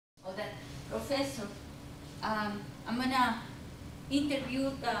professor, I'm gonna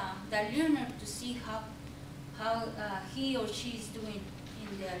interview the learner to see how he or she is doing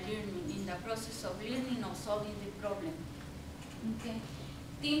in the learning, in the process of learning or solving the problem. Okay.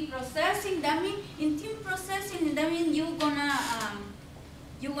 Team processing, that means in team processing, that means you're gonna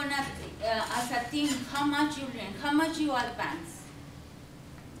as a team, how much you learn, how much you advance.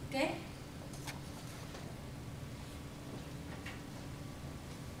 Okay?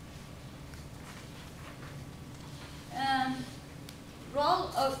 Role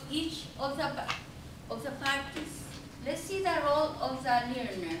of each of the parties. Let's see the role of the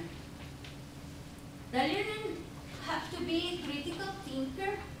learner. The learner has to be a critical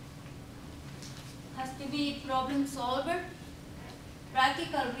thinker, has to be problem solver,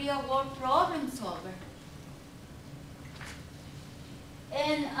 practical real world problem solver.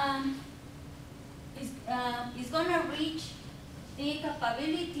 And is going to reach the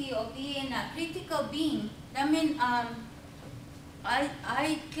capability of being a critical being. That means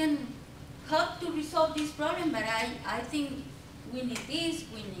I can help to resolve this problem, but I think we need this,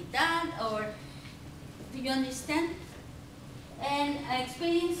 we need that, or do you understand? And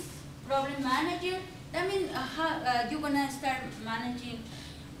experienced problem manager, that means you're going to start managing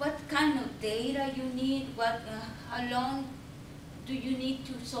what kind of data you need, how long do you need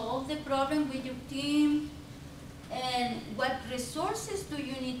to solve the problem with your team, and what resources do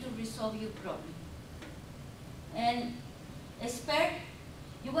you need to resolve your problem. And expert,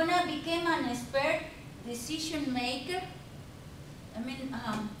 you're going to become an expert decision maker. I mean,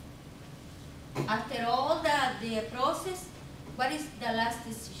 after all the process, what is the last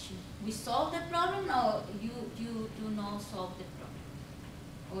decision? We solve the problem, or you do not solve the problem?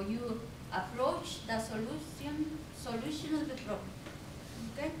 Or you approach the solution of the problem,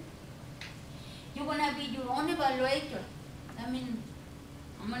 okay? You're going to be your own evaluator. I mean,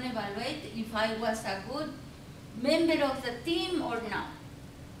 I'm going to evaluate if I was a good member of the team or not.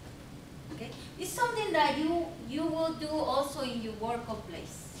 Okay? It's something that you will do also in your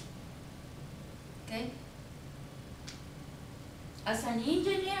workplace. Okay? As an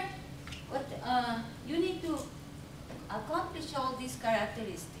engineer, you need to accomplish all these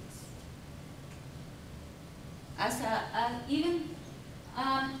characteristics. As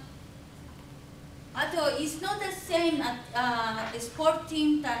although it's not the same a sport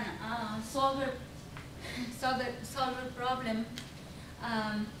team than solver problem,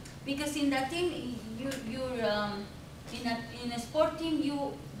 because in the team in a sport team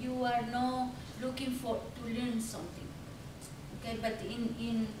you are not looking to learn something, okay? But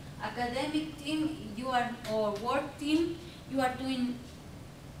in academic team or work team, you are doing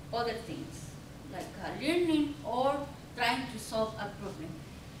other things like learning or trying to solve a problem.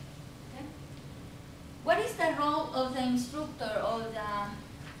 Okay? What is the role of the instructor or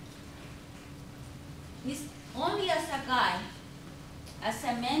is only as a guide, as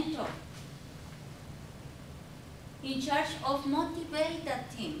a mentor, in charge of motivate the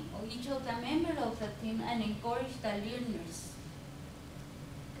team, or each of the members of the team, and encourage the learners.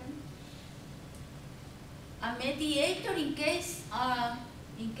 Okay? A mediator in case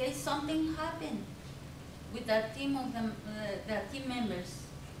something happened with the team of the team members,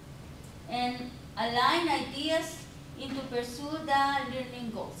 and align ideas into pursue the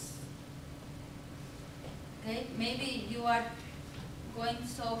learning goals. Okay, maybe you are going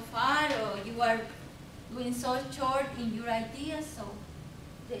so far, or you are doing so short in your ideas, so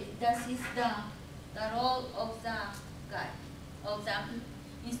that is the role of the guide, of the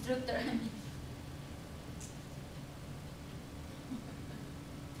instructor.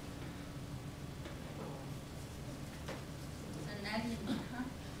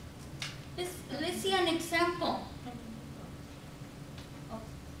 Let's see an example.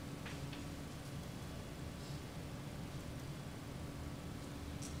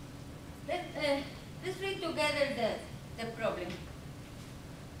 Let's read together the problem.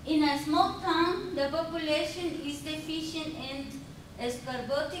 In a small town, the population is deficient in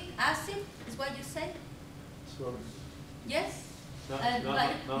ascorbic acid. Is what you said? Sorry. Yes? No?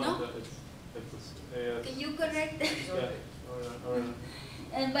 Can you correct that? Yeah.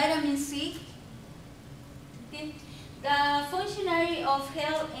 And vitamin C. Okay. The functionary of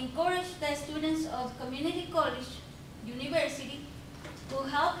health encouraged the students of community college, university, to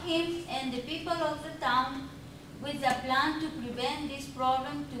help him and the people of the town with a plan to prevent this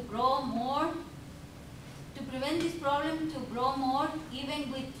problem to grow more, even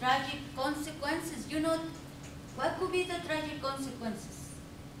with tragic consequences. You know, what could be the tragic consequences?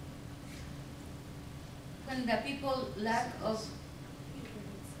 When the people lack of,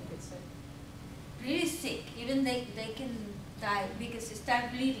 really sick, even they can die because they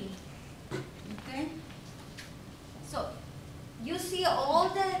start bleeding. see all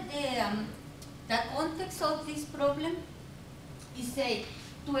the context of this problem? He say,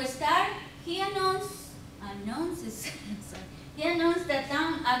 to start, he announces he announced the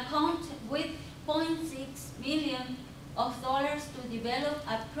town account with $0.6 million to develop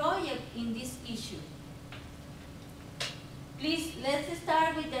a project in this issue. Please, let's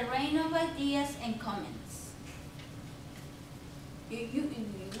start with the rain of ideas and comments.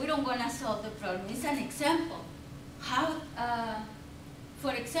 We don't gonna solve the problem. It's an example. How,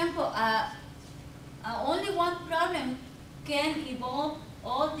 for example, only one problem can involve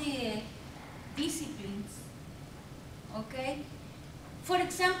all the disciplines. Okay? For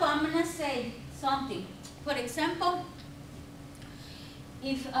example, I'm gonna say something. For example,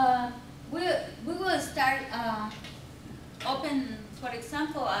 if we will start open, for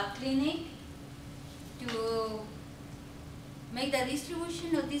example, a clinic to make the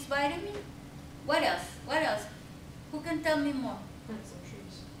distribution of this vitamin. What else? What else? Who can tell me more? Plants and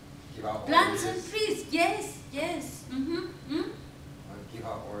trees. Give out Plants oranges. and trees. Yes, yes. Give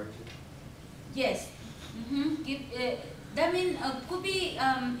out oranges. Yes. That means could be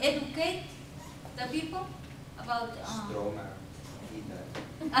educate the people about. Throw them out. Eat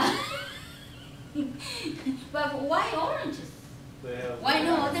that. But why oranges? They have. Why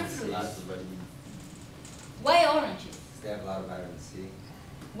no other Lots fruits? of vitamin. Why oranges? They have a lot of vitamin C.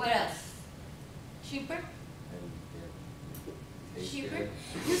 What else? Cheaper? And taste Cheaper? good.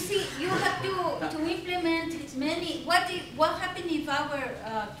 You see, you have to implement many. What happened if our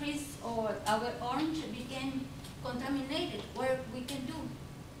trees or our orange became contaminated? What we can do?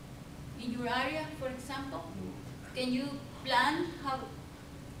 In your area, for example, can you plan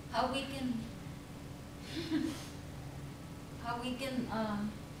how we can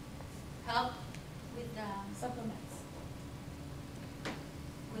help with the Supplements.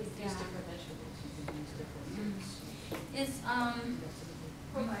 with Use different vegetables, you can use different fruits. It's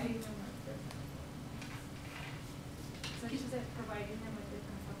Providing them with different. So she said providing them with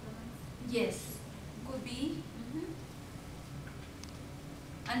different supplements? yes, could be.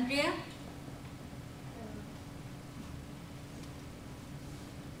 Andrea,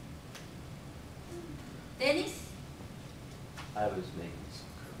 Dennis. I was making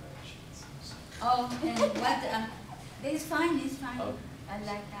some corrections. Oh, and what? It's fine. It's fine. Okay. I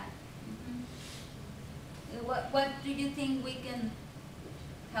like that. What do you think we can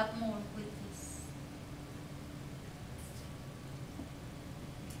help more with this?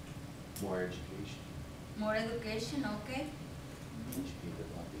 More education. More education, okay? Educate the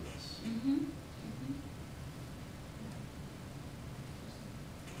populace.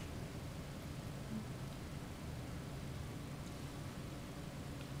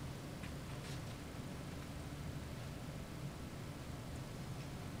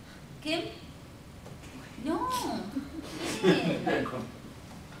 Kim? No. Kim.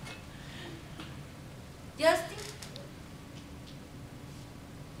 Justin?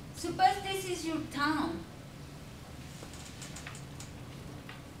 Suppose this is your town.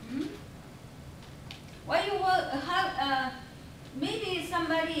 Why you have maybe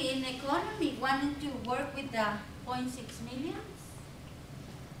somebody in economy wanted to work with the 0.6 million?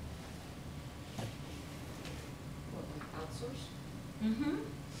 What, like outsource?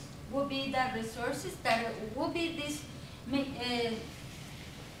 Would be the resources that would be this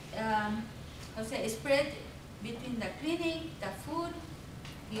how say spread between the clinic, the food,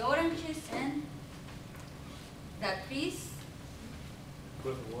 the oranges, and the trees,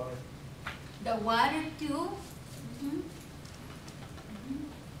 With the water. the water too.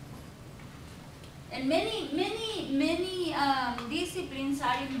 And many disciplines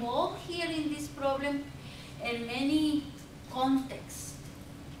are involved here in this problem, and many contexts.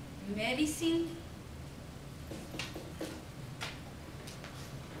 Medicine,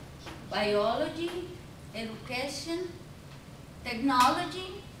 biology, education,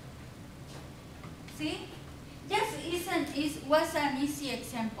 technology. See? Just was an easy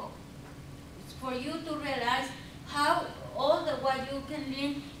example. It's for you to realize how all the what you can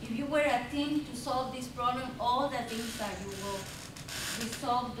learn if you were a team to solve this problem, all the things that you will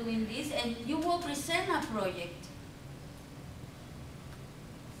resolve doing this, and you will present a project.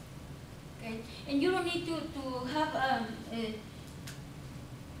 Okay? And you don't need to have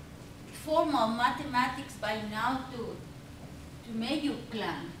formal mathematics by now to make your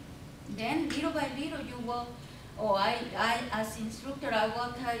plan. Then little by little you will, or I as instructor, I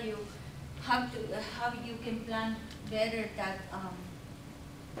will tell you how you can plan better that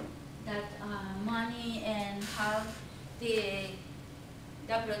money and how the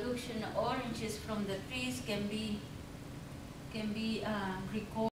production of oranges from the trees can be recorded.